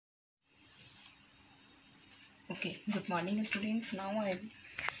Okay, good morning students.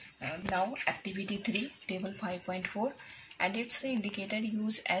 Now activity 3 table 5.4 and its indicator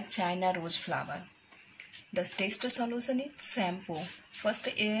used as China rose flower. The test solution is shampoo. First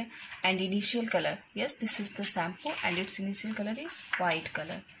and initial color. Yes, this is the shampoo and its initial color is white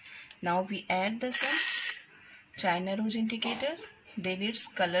color. Now we add the some China rose indicators. Then its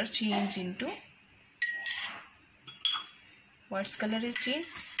color change into what's color is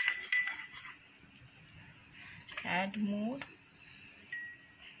changed? Add more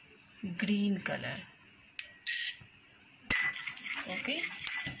green color. Okay,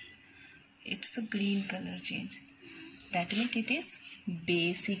 it's a green color change. That means it is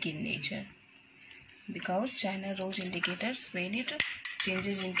basic in nature, because China rose indicators, when it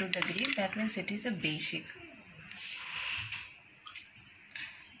changes into the green, that means it is a basic.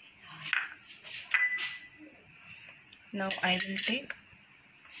 Now I will take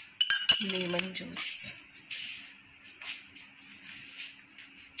lemon juice.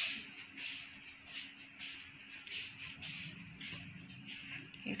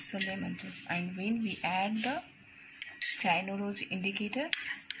 It's a lemon juice, and when we add the China rose indicators,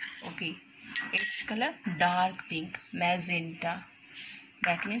 okay, its color dark pink, magenta.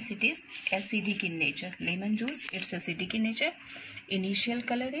 That means it is acidic in nature. Lemon juice, it's acidic in nature. Initial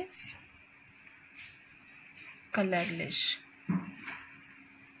color is colorless,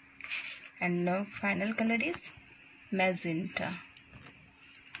 and now final color is magenta.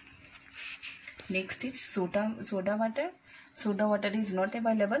 Next is soda water. Soda water is not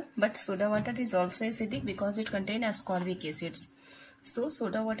available, but soda water is also acidic because it contains ascorbic acids. So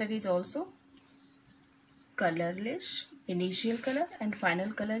soda water is also colorless. Initial color and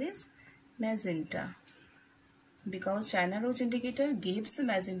final color is magenta, because China rose indicator gives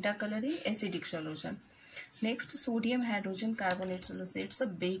magenta color in acidic solution. Next, sodium hydrogen carbonate solution. It's a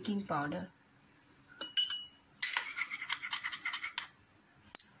baking powder.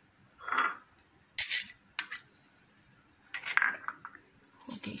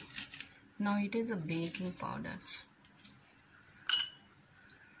 Okay, now it is a baking powders.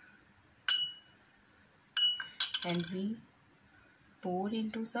 And we pour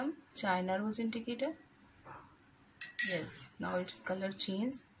into some China rose indicator. Yes, now its color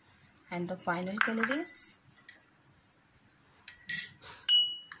change, and the final color is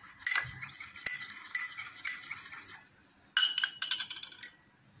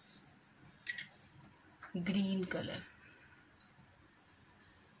green color.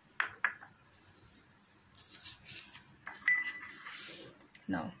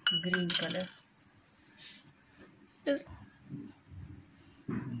 Now green color is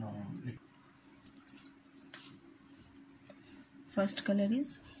first color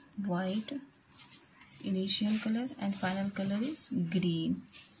is white, initial color and final color is green.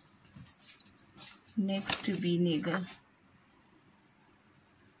 Next, vinegar.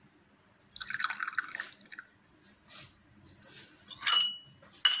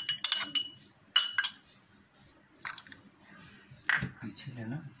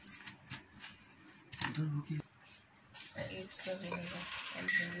 It's a vinegar, and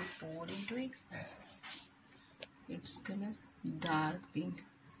when we pour into it, its color dark pink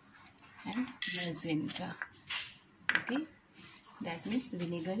and magenta. Okay, that means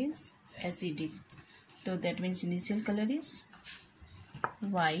vinegar is acidic. So that means initial color is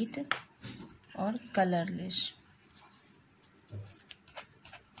white or colorless.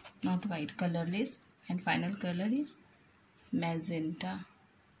 Not white, colorless, and final color is magenta.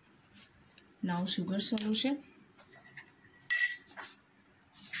 Now sugar solution.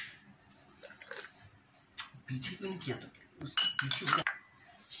 पीछे क्यों नहीं किया तो उसके पीछे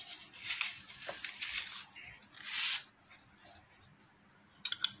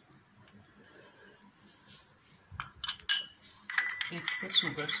it's a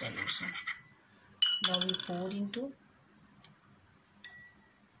sugar solution. Now we pour into,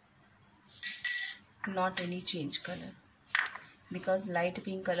 not any change color, because light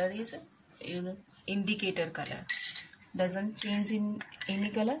pink color is indicator color, doesn't change in any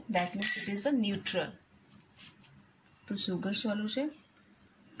color. That means it is a neutral. So sugar solution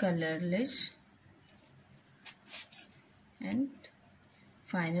colorless, and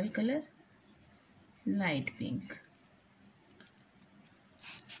final color light pink.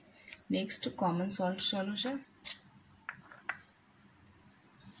 Next, common salt solution.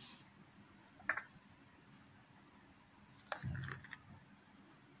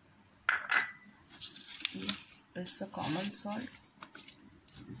 Yes, it's a common salt.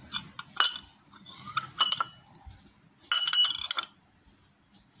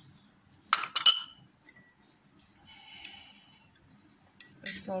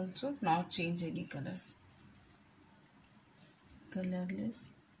 It's also not change any color.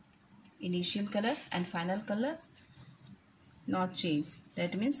 colorless, initial color and final color not change,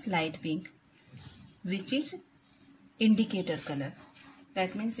 that means light pink, which is indicator color,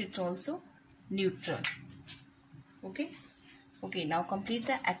 that means it's also neutral. Okay, now complete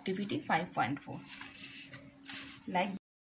the activity 5.4 like